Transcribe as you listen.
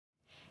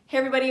Hey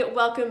everybody,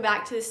 welcome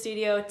back to the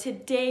studio.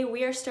 Today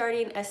we are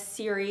starting a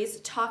series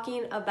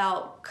talking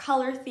about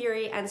color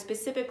theory and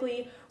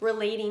specifically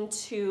relating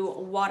to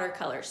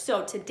watercolor.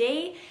 So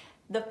today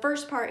the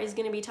first part is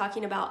going to be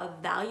talking about a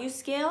value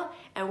scale,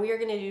 and we are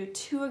going to do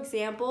two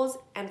examples,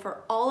 and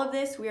for all of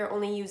this we are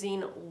only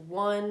using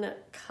one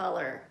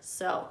color.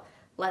 So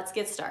let's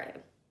get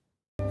started.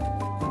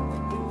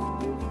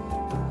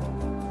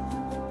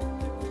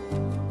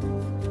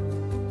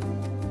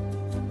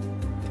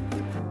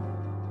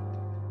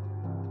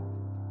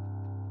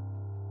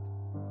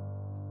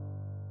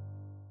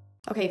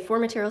 Okay, for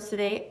materials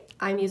today,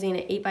 I'm using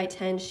an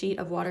 8x10 sheet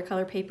of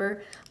watercolor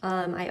paper.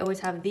 I always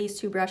have these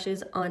two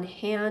brushes on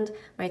hand,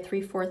 my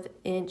 3/4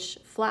 inch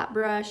flat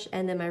brush,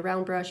 and then my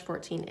round brush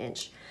 14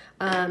 inch.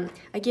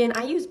 Again,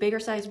 I use bigger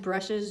size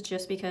brushes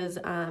just because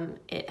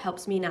it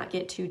helps me not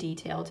get too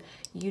detailed.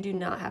 You do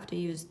not have to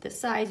use this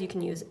size, you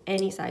can use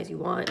any size you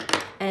want.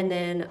 And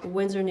then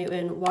Winsor &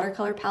 Newton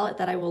watercolor palette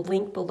that I will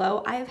link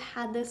below. I've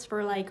had this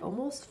for like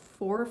almost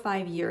 4 or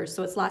 5 years,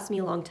 so it's lasted me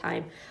a long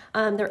time.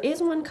 There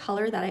is one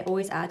color that I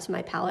always add to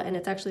my palette, and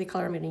it's actually the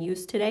color I'm going to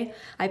use today.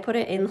 I put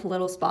it in the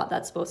little spot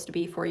that's supposed to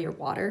be for your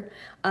water,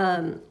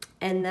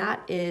 and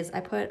that is, I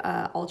put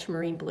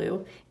ultramarine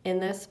blue in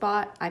this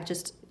spot.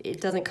 It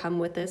doesn't come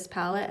with this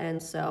palette,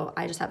 and so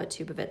I just have a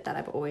tube of it that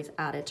I've always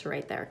added to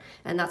right there,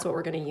 and that's what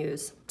we're going to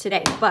use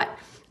today. But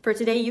for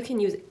today, you can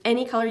use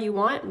any color you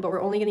want, but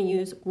we're only going to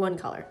use one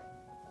color.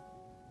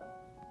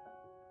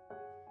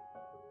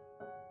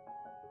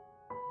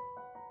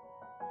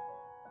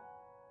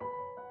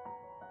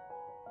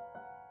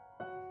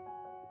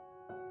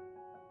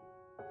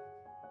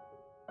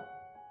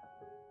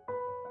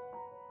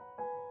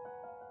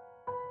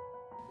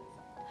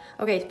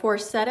 Okay, for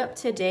setup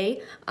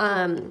today,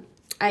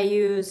 I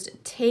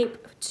used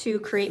tape to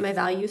create my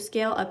value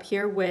scale up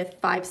here with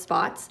 5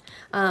 spots,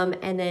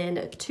 and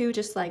then 2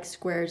 just like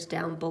squares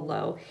down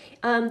below.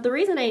 The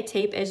reason I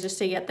tape is just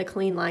to get the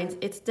clean lines.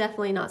 It's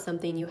definitely not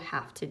something you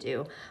have to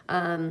do.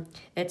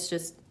 It's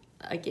just,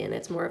 again,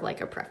 it's more of like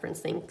a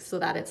preference thing so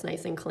that it's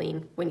nice and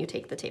clean when you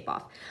take the tape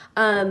off.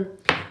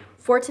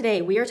 For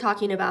today, we are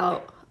talking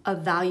about a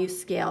value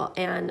scale,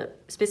 and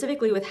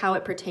specifically with how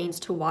it pertains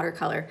to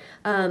watercolor.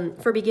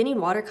 For beginning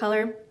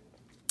watercolor,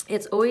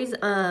 it's always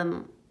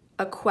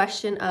a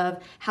question of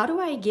how do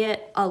I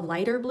get a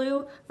lighter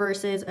blue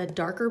versus a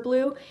darker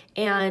blue.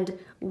 And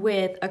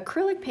with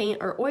acrylic paint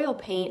or oil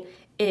paint,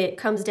 it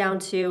comes down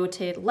to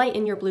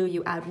lighten your blue,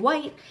 you add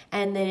white,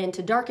 and then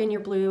to darken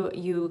your blue,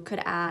 you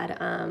could add,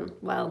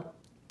 well,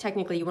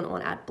 technically you wouldn't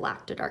want to add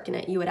black to darken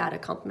it, you would add a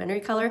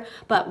complementary color,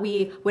 but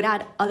we would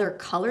add other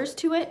colors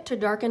to it to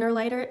darken or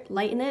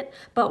lighten it.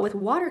 But with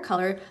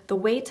watercolor, the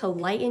way to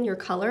lighten your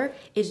color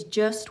is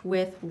just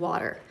with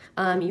water.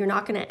 You're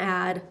not going to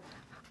add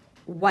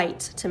white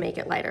to make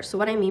it lighter. So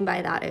what I mean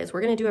by that is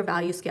we're going to do a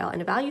value scale,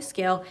 and a value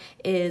scale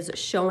is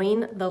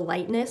showing the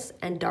lightness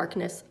and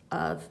darkness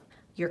of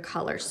your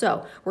color.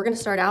 So we're going to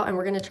start out and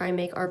we're going to try and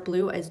make our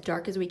blue as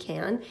dark as we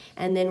can,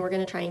 and then we're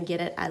going to try and get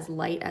it as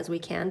light as we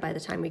can by the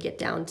time we get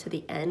down to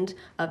the end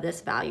of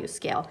this value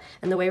scale.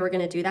 And the way we're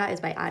going to do that is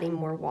by adding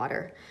more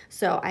water.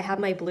 So I have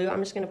my blue.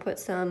 I'm just going to put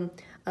some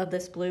of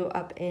this blue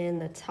up in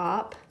the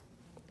top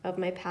of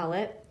my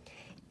palette.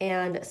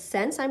 And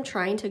since I'm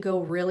trying to go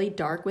really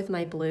dark with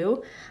my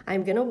blue,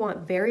 I'm gonna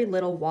want very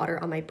little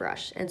water on my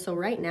brush. And so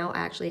right now I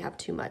actually have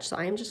too much. So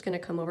I am just gonna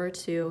come over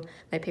to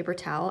my paper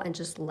towel and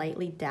just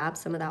lightly dab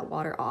some of that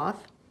water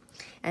off,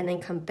 and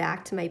then come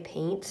back to my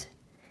paint.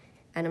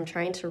 And I'm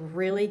trying to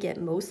really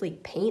get mostly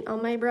paint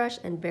on my brush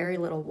and very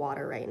little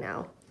water right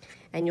now.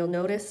 And you'll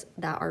notice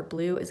that our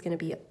blue is gonna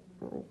be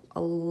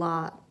a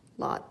lot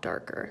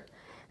darker.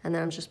 And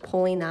then I'm just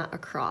pulling that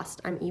across.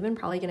 I'm even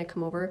probably gonna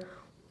come over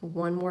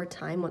one more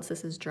time once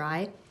this is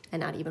dry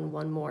and add even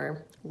one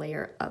more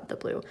layer of the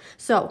blue.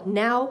 So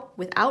now,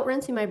 without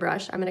rinsing my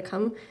brush, I'm gonna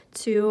come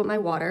to my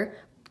water,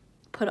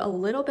 put a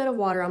little bit of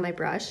water on my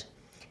brush,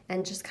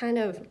 and just kind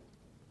of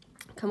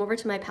come over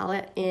to my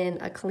palette in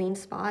a clean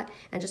spot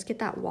and just get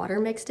that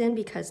water mixed in,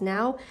 because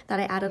now that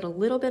I added a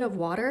little bit of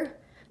water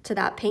to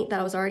that paint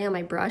that was already on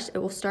my brush, it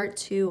will start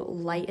to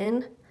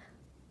lighten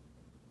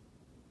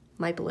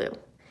my blue.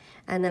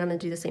 And then I'm gonna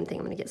do the same thing.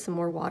 I'm gonna get some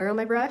more water on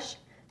my brush,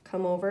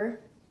 come over,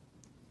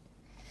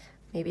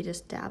 maybe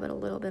just dab it a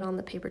little bit on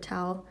the paper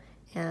towel,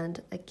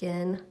 and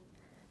again,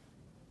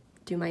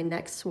 do my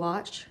next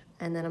swatch,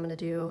 and then I'm gonna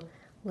do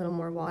a little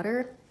more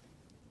water.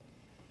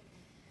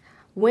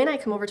 When I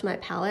come over to my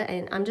palette,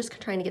 and I'm just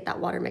trying to get that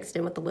water mixed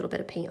in with a little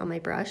bit of paint on my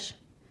brush,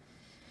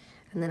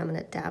 and then I'm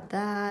gonna dab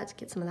that,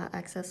 get some of that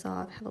excess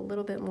off, have a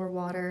little bit more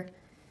water,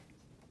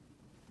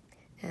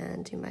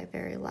 and do my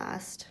very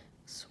last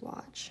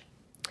swatch.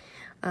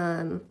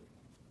 If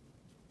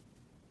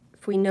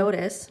we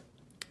notice,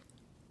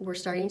 we're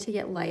starting to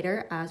get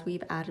lighter as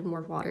we've added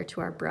more water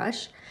to our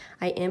brush.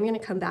 I am gonna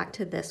come back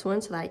to this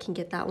one so that I can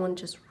get that one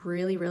just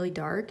really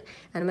dark.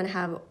 And I'm gonna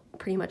have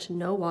pretty much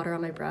no water on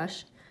my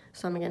brush.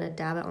 So I'm gonna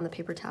dab it on the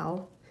paper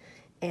towel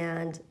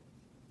and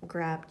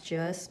grab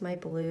just my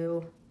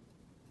blue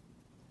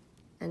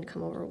and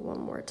come over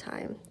one more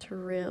time to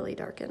really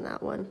darken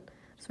that one.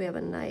 So we have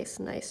a nice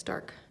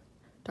dark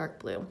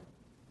blue.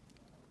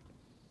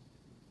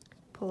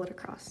 Pull it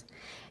across.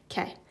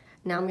 Okay,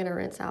 now I'm gonna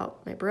rinse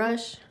out my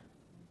brush.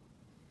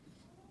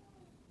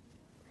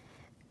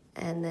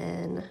 And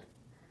then,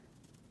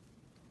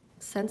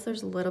 since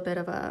there's a little bit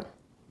of a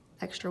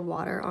extra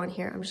water on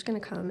here, I'm just gonna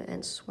come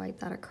and swipe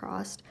that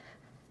across.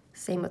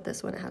 Same with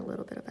this one, it had a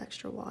little bit of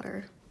extra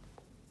water.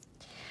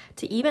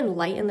 To even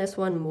lighten this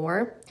one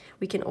more,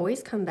 we can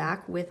always come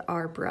back with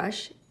our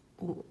brush,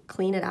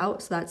 clean it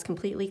out so that it's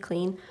completely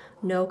clean,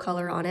 no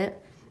color on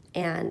it,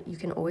 and you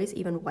can always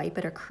even wipe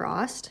it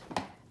across,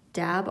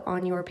 dab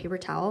on your paper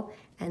towel,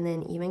 and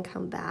then even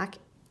come back,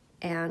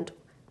 and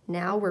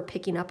now we're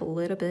picking up a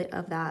little bit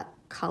of that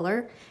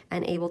color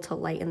and able to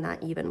lighten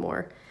that even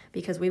more,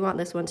 because we want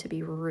this one to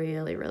be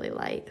really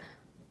light.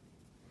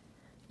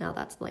 Now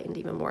that's lightened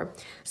even more.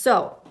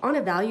 So on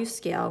a value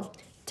scale,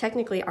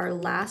 technically our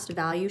last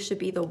value should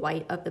be the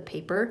white of the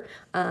paper,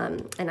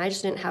 and I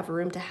just didn't have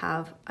room to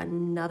have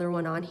another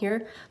one on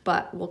here,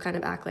 but we'll kind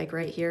of act like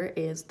right here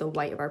is the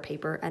white of our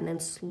paper, and then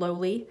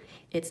slowly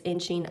it's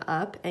inching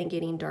up and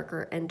getting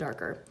darker and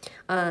darker.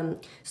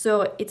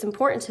 So it's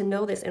important to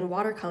know this in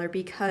watercolor,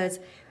 because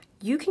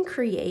you can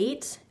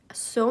create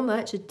so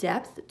much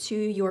depth to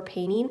your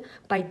painting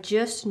by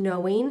just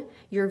knowing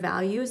your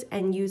values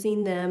and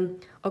using them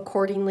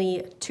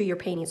accordingly to your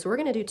painting. So we're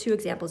going to do two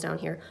examples down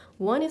here.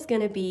 One is going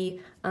to be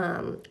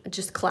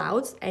just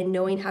clouds and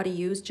knowing how to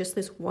use just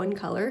this one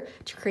color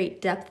to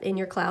create depth in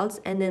your clouds.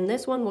 And then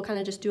this one, we'll kind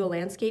of just do a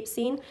landscape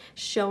scene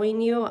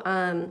showing you,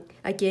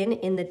 again,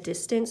 in the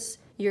distance,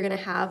 you're going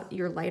to have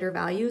your lighter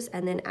values,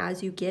 and then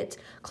as you get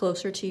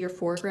closer to your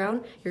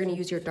foreground, you're going to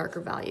use your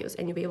darker values,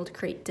 and you'll be able to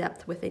create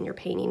depth within your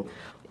painting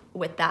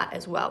with that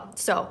as well.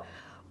 So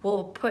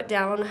we'll put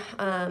down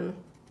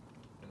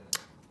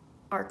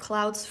our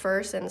clouds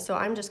first, and so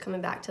I'm just coming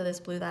back to this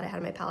blue that I had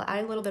in my palette. I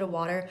add a little bit of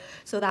water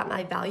so that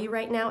my value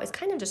right now is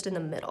kind of just in the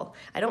middle.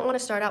 I don't want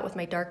to start out with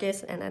my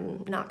darkest, and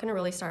I'm not going to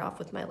really start off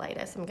with my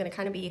lightest. I'm going to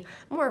kind of be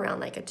more around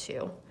like a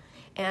 2.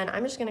 And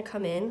I'm just going to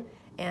come in,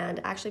 and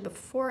actually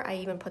before I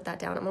even put that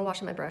down, I'm going to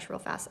wash my brush real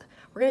fast.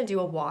 We're going to do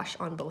a wash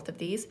on both of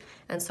these,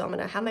 and so I'm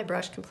going to have my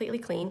brush completely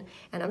clean,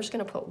 and I'm just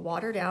going to put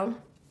water down,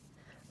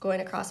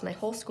 going across my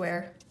whole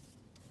square,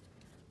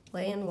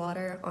 laying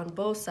water on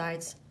both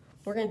sides.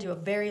 We're going to do a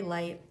very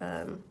light,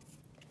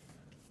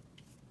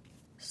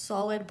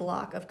 solid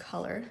block of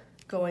color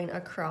going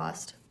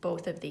across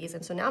both of these.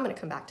 And so now I'm going to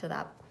come back to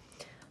that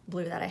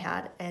blue that I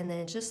had, and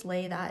then just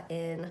lay that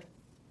in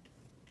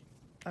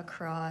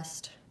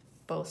across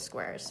both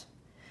squares,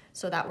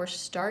 so that we're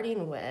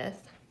starting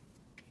with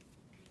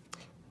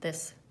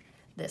this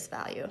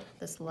value,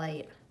 this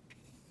light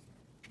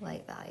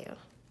value.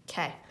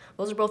 Okay,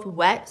 those are both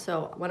wet,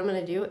 so what I'm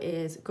gonna do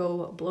is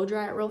go blow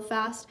dry it real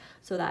fast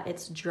so that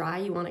it's dry.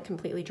 You want it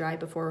completely dry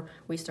before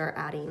we start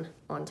adding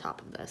on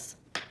top of this.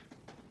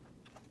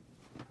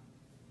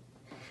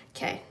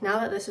 Okay, now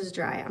that this is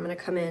dry, I'm gonna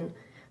come in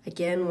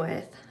again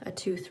with a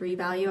 2, 3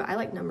 value. I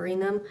like numbering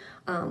them,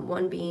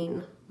 1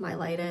 being my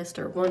lightest,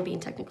 or 1 being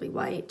technically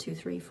white, 2,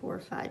 3, 4,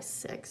 5,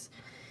 6.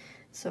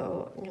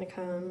 So I'm gonna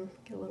come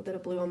get a little bit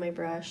of blue on my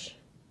brush,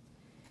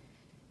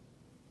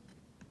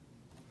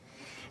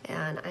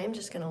 and I'm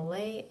just gonna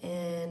lay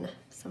in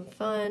some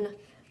fun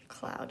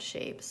cloud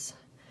shapes.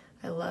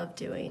 I love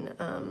doing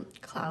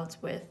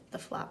clouds with the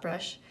flat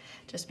brush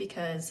just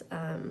because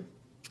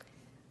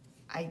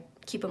I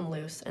keep them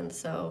loose, and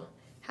so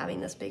having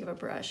this big of a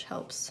brush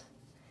helps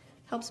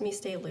me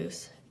stay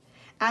loose.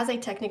 As I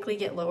technically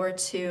get lower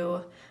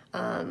to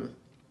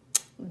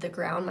the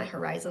ground, my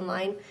horizon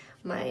line,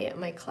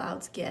 my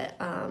clouds get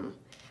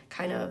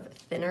kind of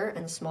thinner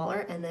and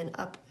smaller, and then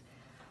up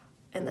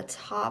in the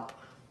top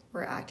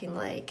we're acting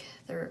like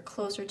they're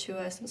closer to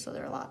us, and so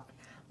they're a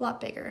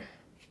lot bigger.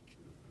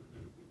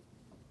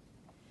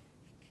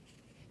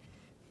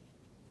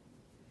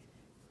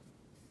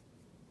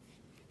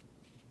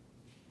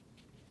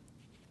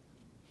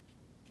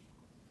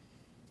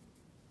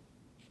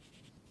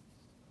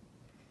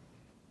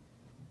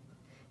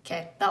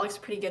 Okay, that looks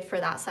pretty good for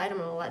that side. I'm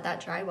gonna let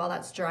that dry. While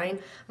that's drying,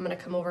 I'm gonna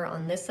come over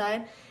on this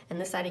side, and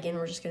this side again,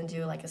 we're just gonna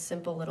do like a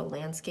simple little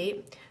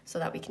landscape so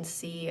that we can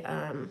see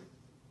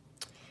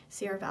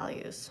our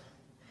values.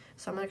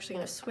 So I'm actually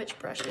gonna switch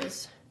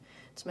brushes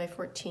to my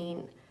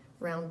 14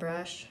 round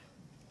brush.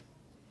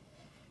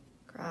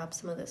 Grab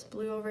some of this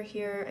blue over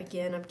here.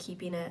 Again, I'm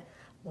keeping it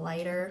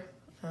lighter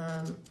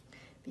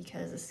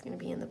because this is gonna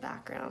be in the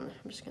background.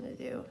 I'm just gonna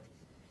do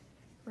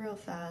real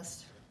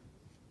fast.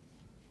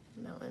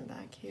 Mountain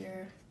back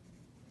here.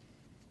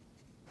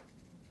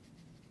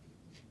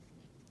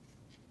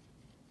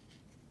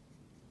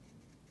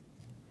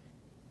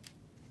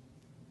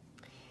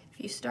 If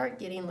you start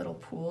getting little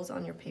pools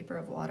on your paper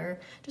of water,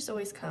 just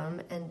always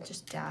come and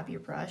just dab your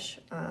brush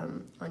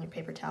on your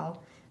paper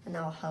towel, and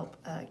that'll help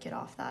get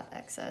off that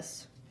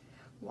excess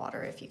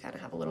water if you kind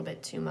of have a little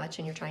bit too much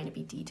and you're trying to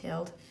be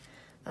detailed.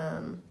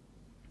 Then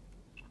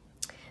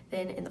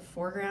in the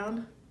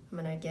foreground, I'm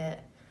gonna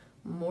get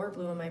more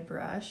blue on my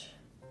brush,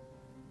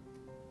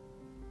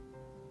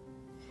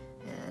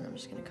 I'm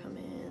just gonna come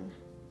in,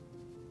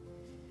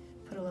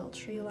 put a little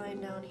tree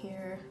line down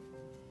here.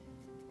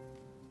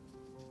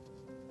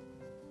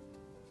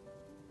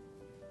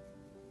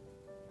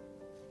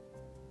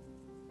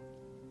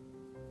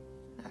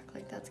 Act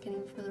like that's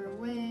getting further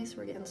away, so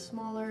we're getting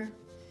smaller.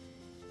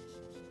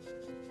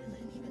 And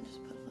then even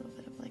just put a little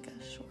bit of like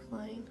a short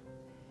line.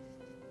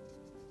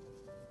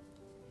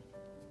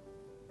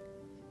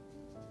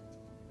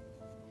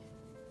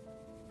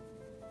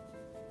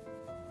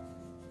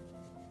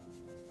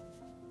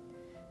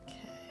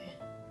 Okay,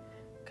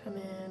 come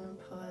in and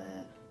put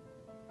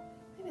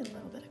maybe a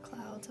little bit of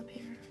clouds up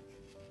here.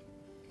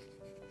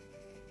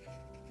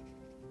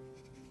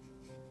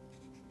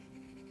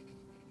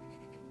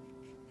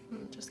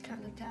 And just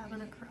kind of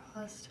dabbing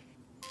across.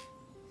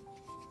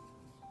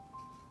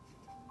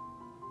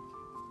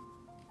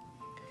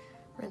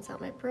 Rinse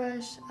out my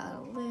brush, add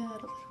a little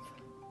bit of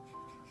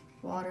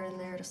water in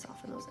there to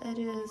soften those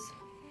edges.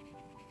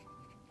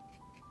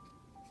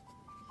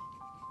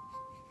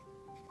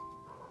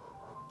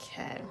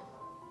 Okay,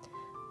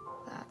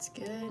 that's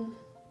good.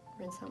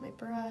 Rinse out my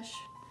brush,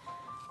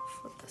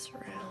 flip this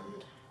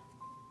around.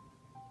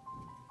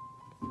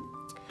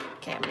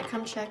 Okay, I'm gonna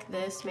come check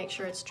this, make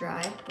sure it's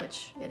dry,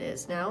 which it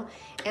is now.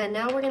 And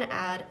now we're gonna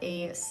add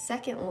a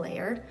second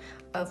layer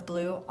of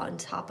blue on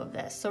top of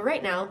this. So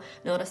right now,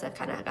 notice I've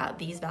kind of got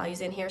these values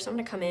in here. So I'm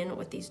gonna come in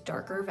with these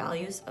darker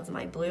values of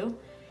my blue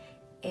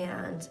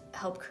and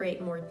help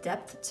create more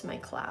depth to my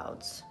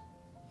clouds.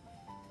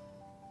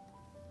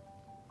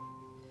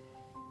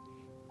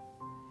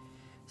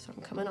 So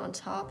I'm coming on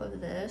top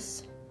of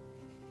this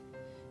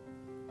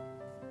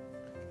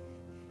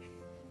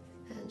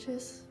and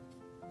just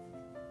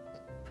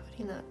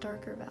putting that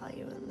darker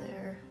value in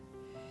there.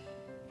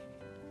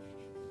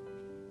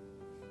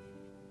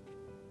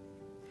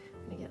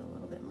 I'm gonna get a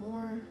little bit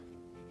more.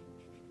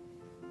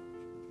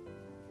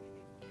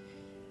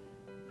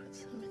 Put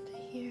some into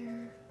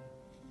here.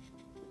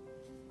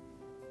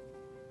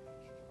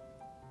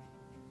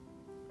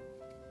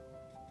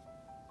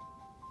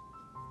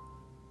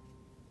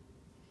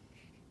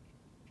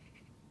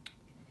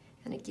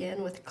 And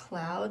again, with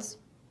clouds,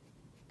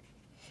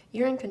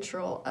 you're in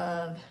control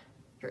of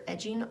your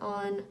edging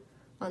on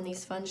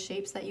these fun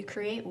shapes that you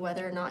create,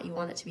 whether or not you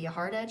want it to be a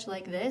hard edge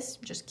like this,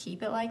 just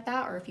keep it like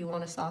that, or if you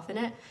want to soften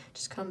it,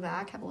 just come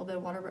back, have a little bit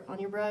of water on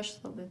your brush, a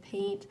little bit of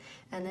paint,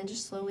 and then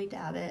just slowly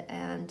dab it,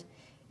 and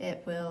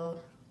it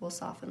will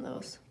soften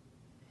those.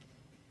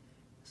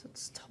 So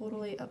it's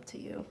totally up to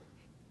you.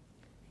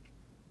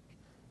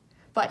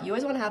 But you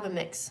always want to have a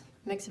mix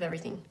of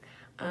everything.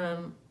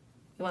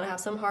 You want to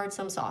have some hard,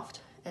 some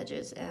soft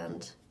edges,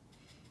 and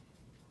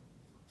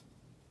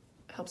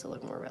it helps it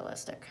look more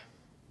realistic.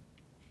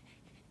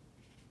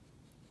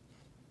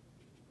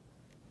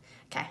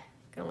 Okay,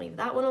 gonna leave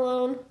that one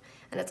alone.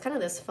 And it's kind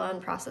of this fun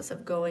process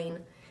of going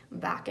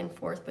back and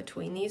forth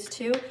between these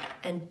two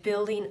and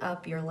building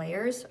up your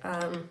layers,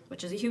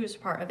 which is a huge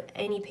part of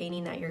any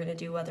painting that you're gonna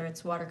do, whether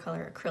it's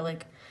watercolor,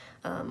 acrylic,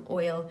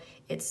 oil.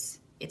 It's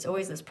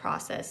always this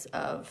process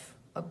of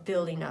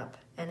building up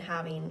and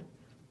having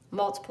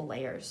multiple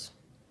layers.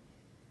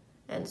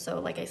 And so,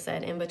 like I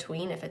said, in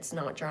between, if it's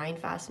not drying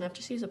fast enough,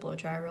 just use a blow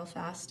dryer real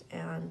fast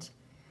and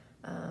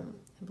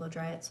blow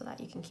dry it so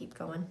that you can keep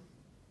going.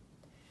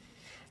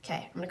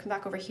 Okay, I'm gonna come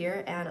back over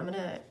here and I'm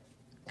gonna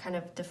kind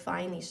of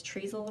define these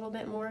trees a little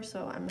bit more.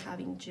 So I'm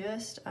having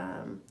just,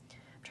 I'm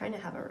trying to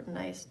have a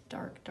nice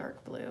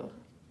dark blue.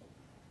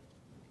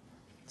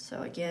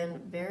 So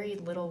again, very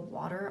little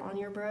water on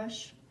your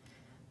brush.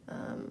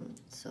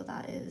 So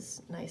that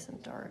is nice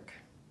and dark.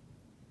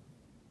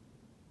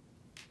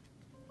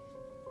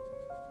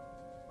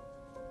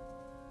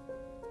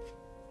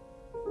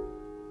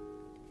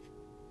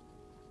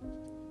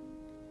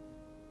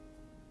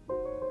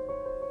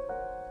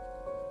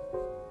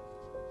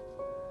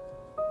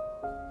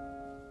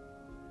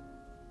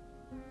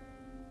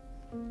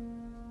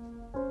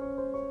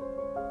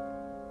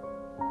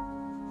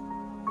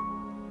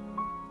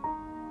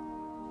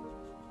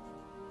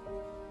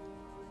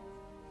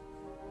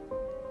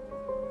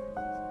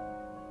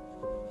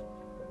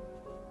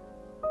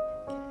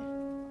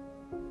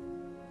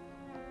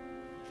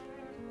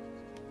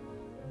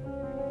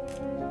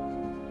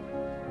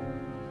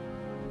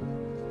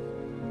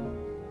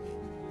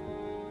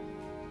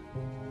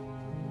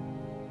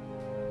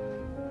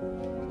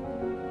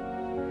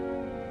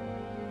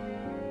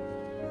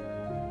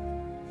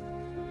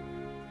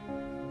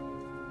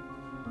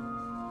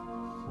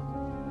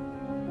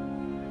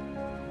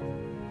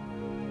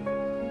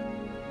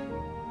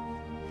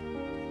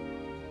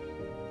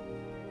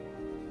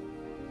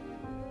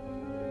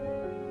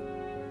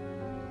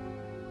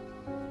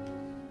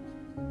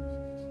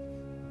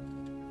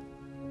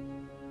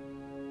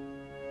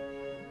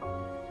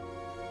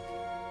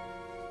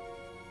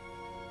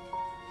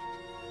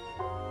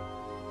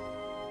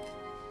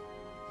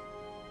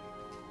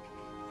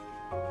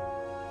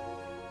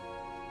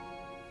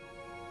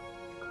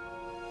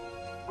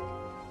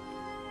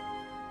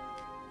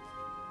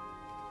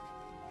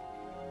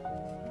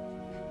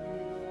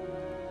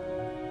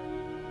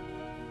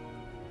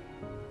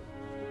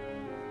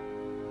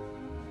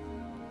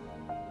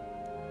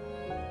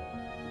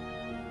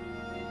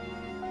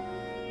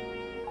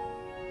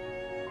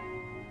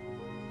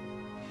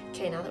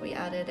 Okay, now that we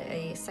added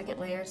a second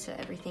layer to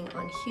everything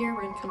on here,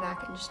 we're gonna come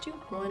back and just do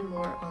one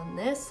more on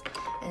this,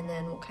 and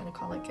then we'll kind of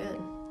call it good.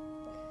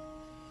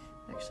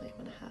 Actually,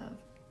 I'm gonna have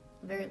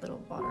very little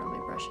water on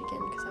my brush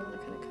again because I want to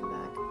kind of come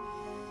back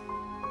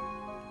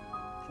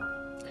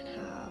and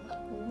have a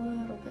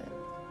little bit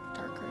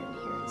darker in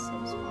here in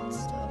some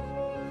spots still.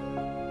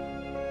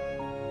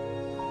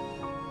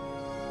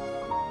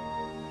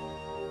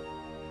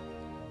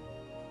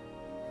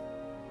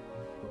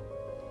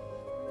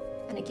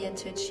 And again,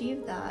 to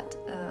achieve that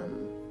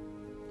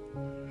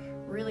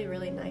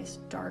really nice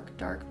dark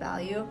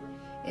value,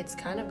 it's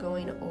kind of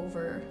going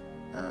over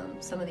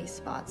some of these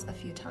spots a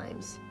few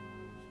times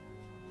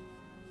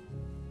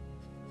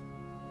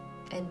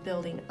and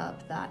building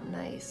up that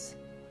nice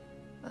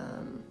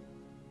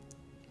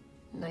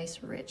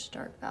rich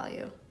dark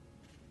value.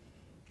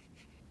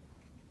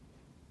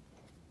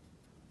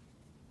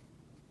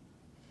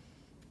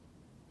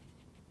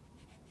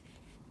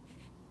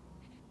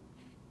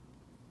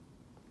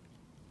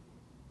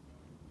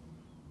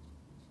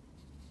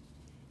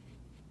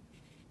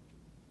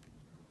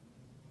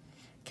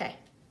 Okay,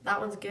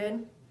 that one's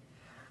good.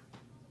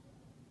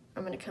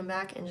 I'm going to come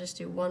back and just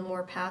do one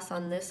more pass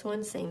on this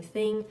one, same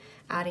thing,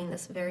 adding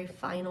this very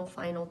final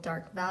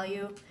dark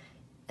value,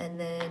 and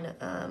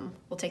then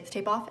we'll take the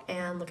tape off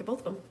and look at both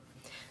of them.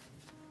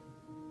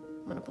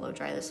 I'm going to blow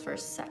dry this for a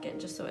second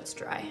just so it's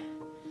dry.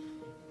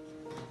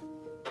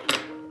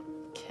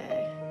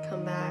 Okay,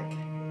 come back,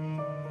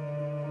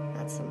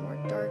 add some more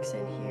darks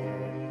in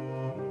here.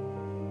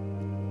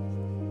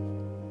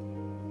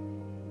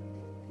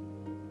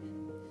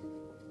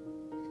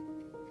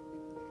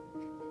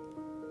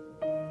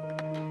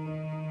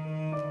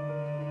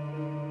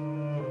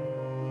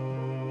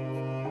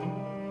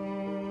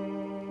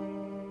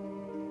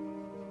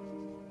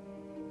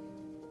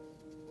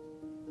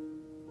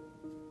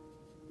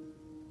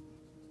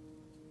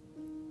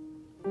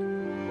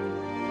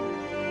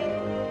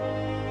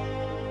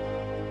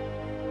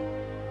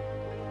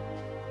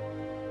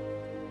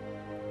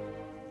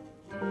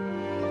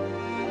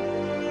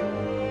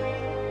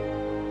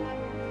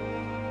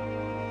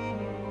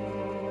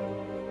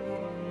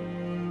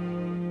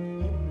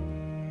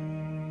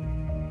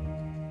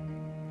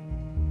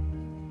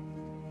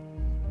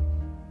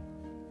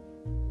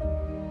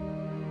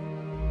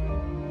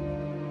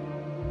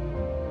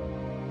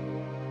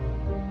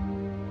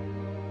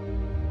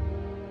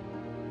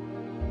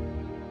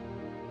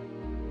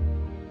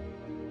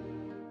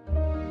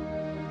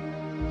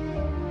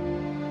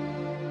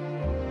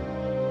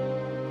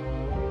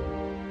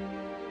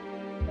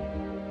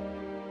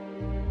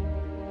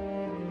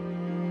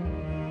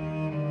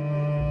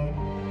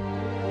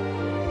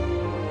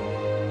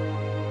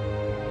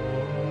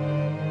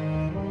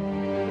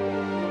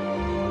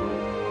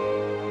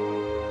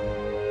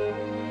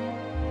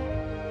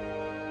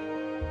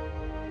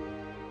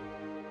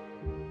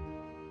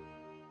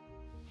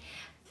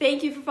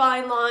 Thank you for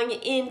following along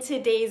in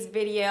today's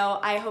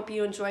video. I hope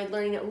you enjoyed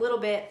learning a little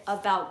bit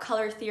about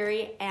color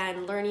theory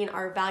and learning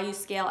our value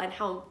scale and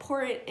how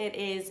important it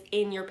is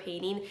in your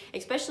painting,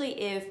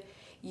 especially if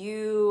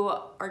you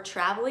are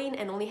traveling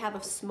and only have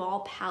a small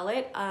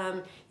palette.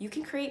 You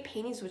can create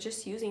paintings with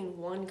just using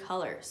one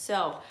color.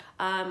 So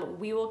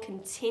we will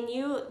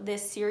continue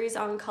this series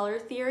on color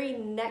theory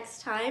next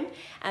time,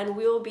 and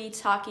we will be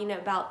talking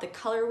about the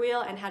color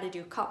wheel and how to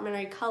do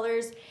complementary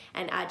colors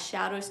and add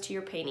shadows to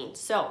your painting.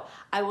 So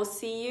I will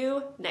see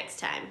you next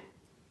time.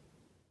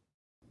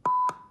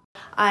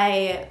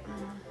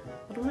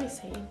 What am I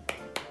saying?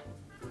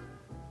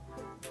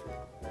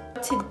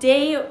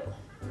 Today,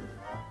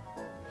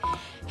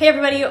 hey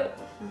everybody,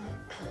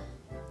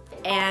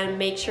 and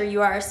make sure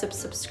you are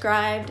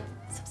subscribed.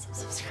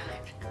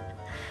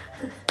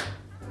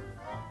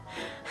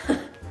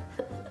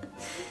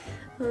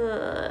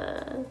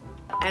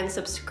 And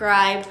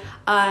subscribe.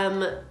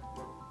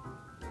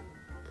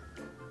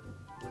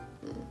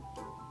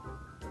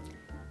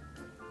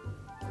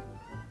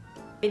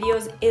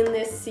 Videos in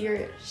this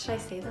series. Should I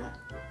say that?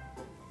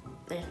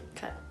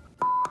 Cut.